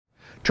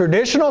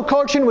Traditional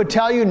coaching would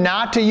tell you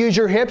not to use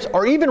your hips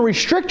or even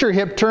restrict your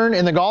hip turn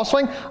in the golf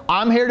swing.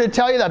 I'm here to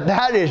tell you that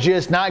that is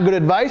just not good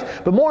advice.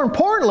 But more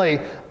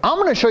importantly, I'm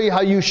going to show you how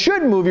you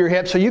should move your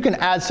hips so you can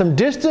add some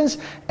distance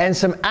and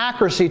some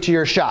accuracy to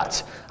your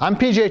shots. I'm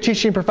PGA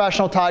teaching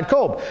professional Todd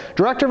Kolb,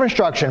 Director of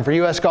Instruction for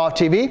US Golf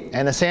TV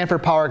and the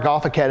Sanford Power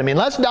Golf Academy. And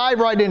let's dive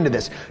right into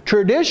this.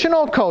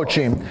 Traditional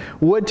coaching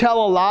would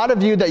tell a lot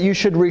of you that you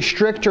should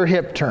restrict your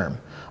hip turn.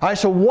 All right,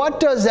 so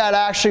what does that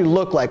actually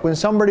look like when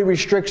somebody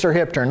restricts their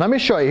hip turn? Let me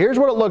show you. Here's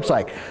what it looks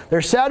like.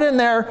 They're sat in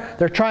there,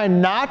 they're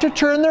trying not to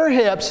turn their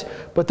hips,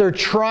 but they're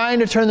trying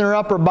to turn their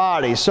upper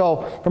body.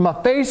 So from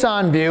a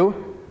face-on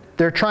view,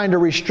 they're trying to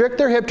restrict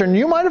their hip turn.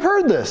 You might have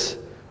heard this,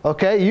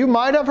 okay? You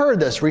might have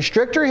heard this.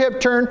 Restrict your hip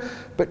turn,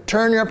 but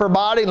turn your upper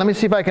body. Let me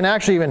see if I can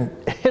actually even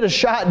hit a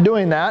shot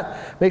doing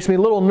that. Makes me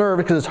a little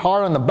nervous because it's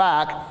hard on the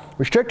back.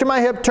 Restricting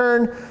my hip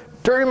turn,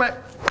 turning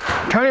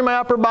my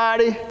upper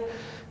body.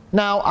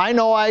 Now, I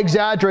know I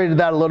exaggerated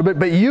that a little bit,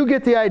 but you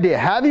get the idea.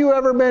 Have you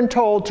ever been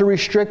told to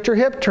restrict your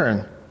hip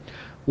turn?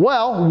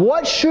 Well,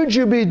 what should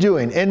you be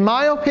doing? In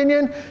my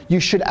opinion, you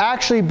should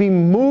actually be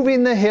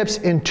moving the hips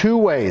in two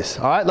ways.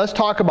 All right, let's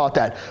talk about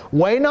that.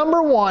 Way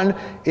number one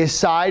is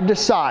side to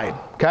side.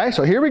 Okay,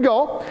 so here we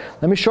go.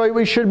 Let me show you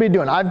what you should be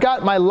doing. I've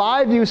got my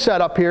live view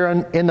set up here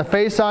in the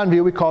face-on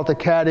view. We call it the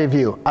caddy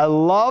view. I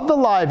love the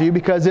live view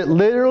because it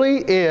literally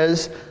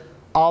is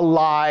a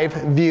live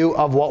view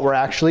of what we're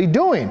actually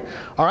doing.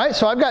 All right,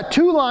 so I've got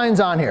two lines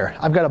on here.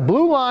 I've got a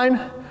blue line,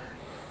 and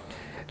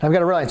I've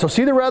got a red line. So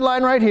see the red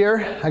line right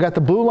here? I got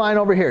the blue line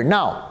over here.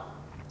 Now,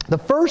 the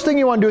first thing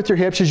you want to do with your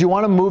hips is you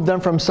want to move them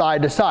from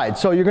side to side.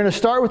 So you're going to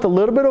start with a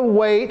little bit of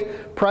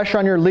weight, pressure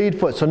on your lead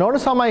foot. So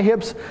notice how my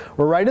hips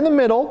were right in the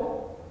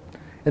middle,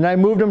 and I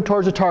moved them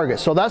towards the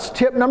target. So that's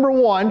tip number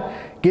one.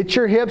 Get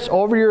your hips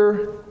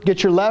over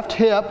get your left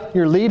hip,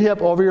 your lead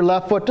hip over your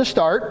left foot to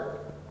start.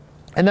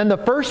 And then the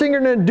first thing you're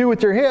going to do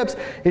with your hips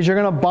is you're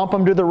going to bump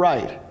them to the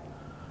right.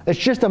 It's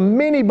just a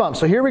mini bump.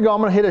 So here we go.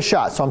 I'm going to hit a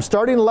shot. So I'm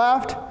starting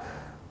left,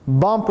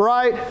 bump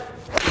right,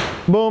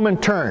 boom,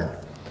 and turn.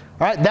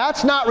 All right,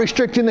 that's not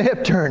restricting the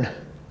hip turn.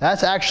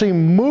 That's actually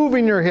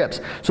moving your hips.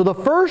 So the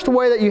first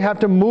way that you have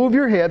to move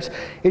your hips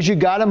is you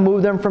got to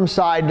move them from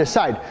side to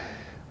side.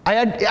 I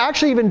had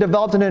actually even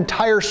developed an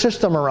entire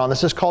system around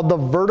this. It's called the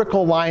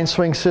vertical line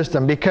swing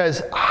system,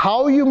 because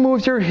how you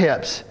move your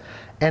hips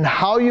and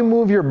how you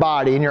move your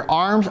body and your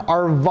arms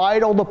are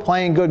vital to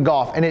playing good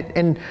golf.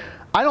 And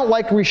I don't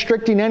like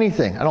restricting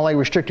anything. I don't like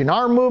restricting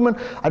arm movement.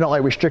 I don't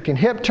like restricting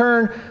hip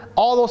turn.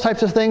 All those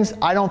types of things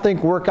I don't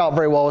think work out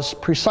very well. It's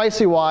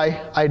precisely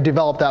why I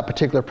developed that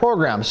particular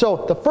program.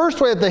 So the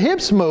first way that the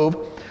hips move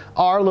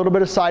are a little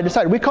bit of side to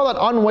side. We call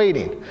that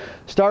unweighting.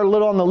 Start a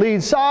little on the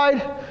lead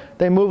side,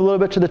 they move a little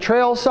bit to the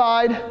trail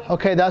side.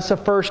 Okay, that's the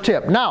first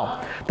tip.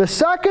 Now, the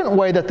second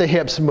way that the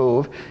hips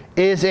move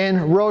is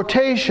in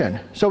rotation.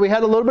 So we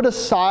had a little bit of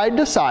side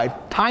to side,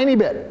 tiny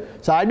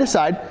bit, side to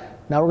side.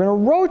 Now we're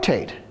going to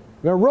rotate.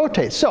 We're going to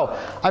rotate. So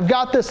I've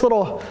got this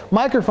little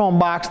microphone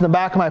box in the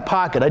back of my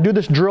pocket. I do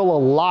this drill a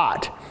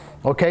lot.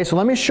 Okay, so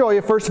let me show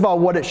you first of all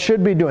what it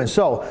should be doing.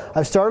 So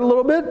I've started a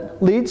little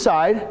bit lead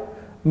side,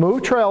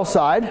 move trail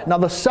side. Now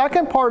the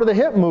second part of the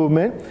hip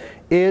movement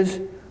is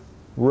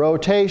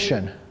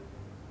rotation.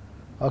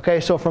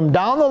 Okay, so from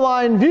down the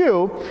line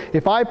view,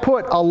 if I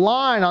put a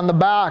line on the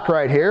back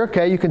right here,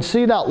 okay, you can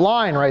see that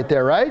line right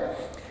there, right?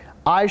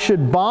 I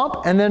should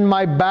bump, and then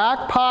my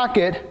back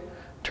pocket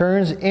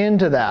turns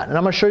into that. And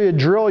I'm going to show you a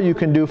drill you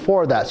can do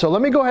for that. So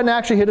let me go ahead and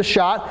actually hit a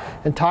shot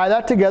and tie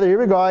that together.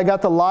 Here we go. I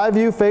got the live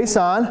view face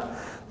on, a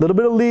little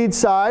bit of lead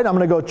side. I'm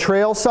going to go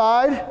trail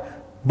side,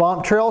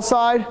 bump trail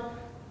side,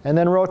 and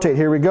then rotate.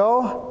 Here we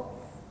go.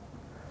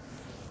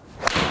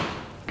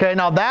 Okay,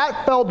 now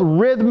that felt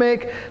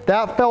rhythmic,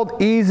 that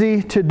felt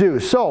easy to do.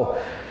 So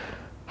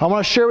I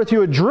want to share with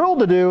you a drill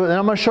to do, and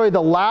I'm going to show you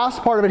the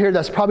last part of it here.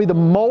 That's probably the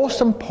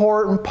most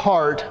important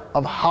part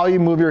of how you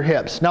move your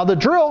hips. Now the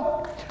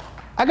drill,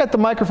 I got the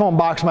microphone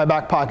box in my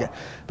back pocket,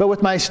 but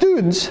with my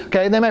students,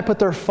 okay, they might put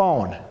their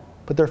phone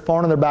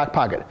in their back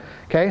pocket,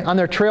 okay, on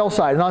their trail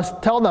side, and I'll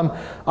tell them,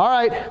 all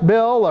right,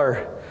 Bill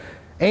or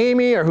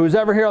Amy or who's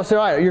ever here, I'll say,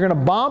 all right, you're going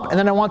to bump, and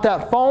then I want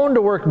that phone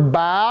to work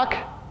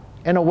back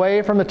and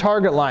away from the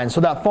target line.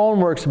 So that phone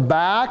works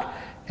back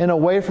and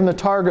away from the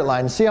target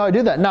line. See how I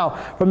do that? Now,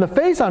 from the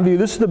face-on view,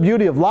 this is the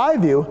beauty of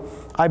live view.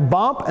 I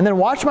bump and then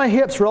watch my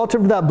hips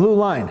relative to that blue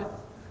line.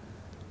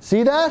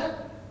 See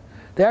that?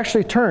 They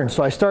actually turn.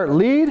 So I start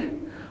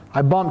lead,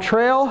 I bump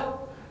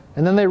trail,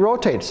 and then they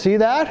rotate. See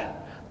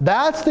that?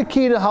 That's the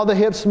key to how the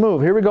hips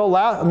move. Here we go.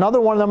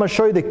 Another one, I'm going to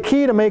show you the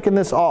key to making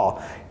this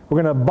all.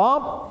 We're going to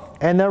bump,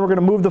 and then we're going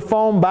to move the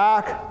phone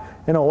back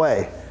and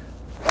away.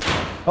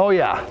 Oh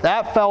yeah,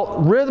 that felt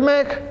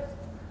rhythmic,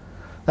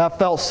 that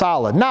felt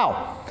solid.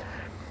 Now,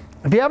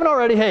 if you haven't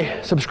already,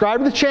 hey, subscribe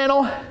to the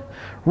channel,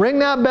 ring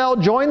that bell,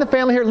 join the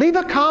family here, leave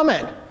a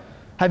comment.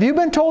 Have you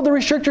been told to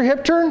restrict your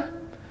hip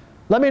turn?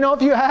 Let me know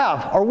if you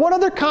have, or what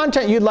other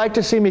content you'd like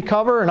to see me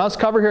cover and us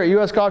cover here at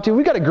US Golf TV.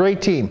 We got a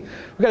great team.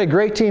 We got a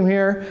great team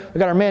here. We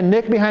got our man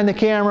Nick behind the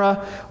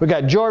camera. We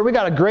got George. We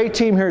got a great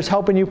team here that's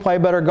helping you play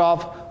better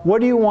golf.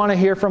 What do you want to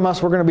hear from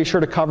us? We're going to be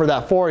sure to cover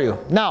that for you.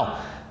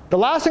 Now, the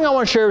last thing I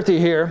want to share with you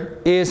here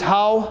is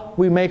how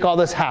we make all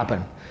this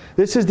happen.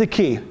 This is the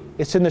key.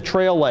 It's in the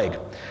trail leg.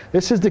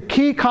 This is the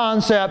key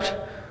concept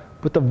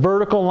with the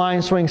vertical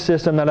line swing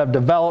system that I've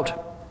developed.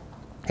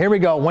 Here we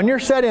go. When you're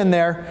set in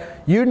there,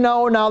 you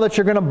know now that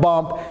you're going to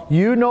bump,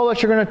 you know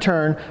that you're going to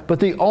turn, but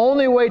the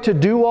only way to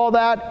do all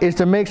that is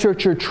to make sure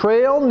that your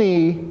trail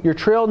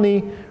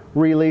knee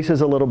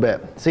releases a little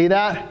bit. See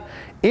that?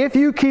 If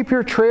you keep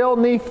your trail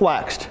knee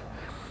flexed,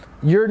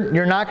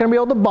 you're not going to be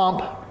able to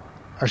bump.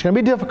 It's going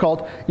to be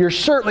difficult. You're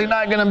certainly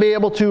not going to be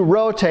able to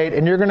rotate,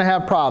 and you're going to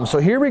have problems. So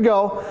here we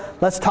go.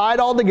 Let's tie it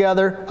all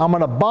together. I'm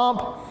going to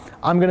bump.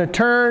 I'm going to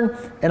turn,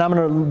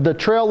 and the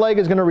trail leg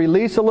is going to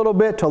release a little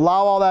bit to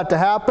allow all that to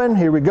happen.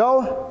 Here we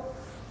go.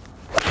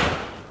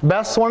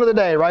 Best one of the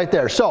day right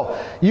there. So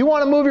you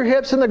want to move your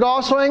hips in the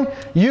golf swing,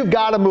 you've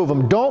got to move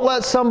them. Don't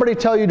let somebody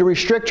tell you to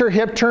restrict your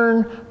hip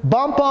turn.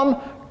 Bump them,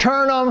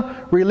 turn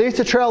them, release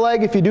the trail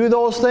leg. If you do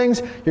those things,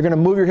 you're going to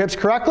move your hips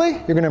correctly,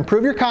 you're going to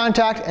improve your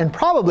contact, and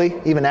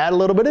probably even add a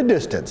little bit of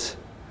distance.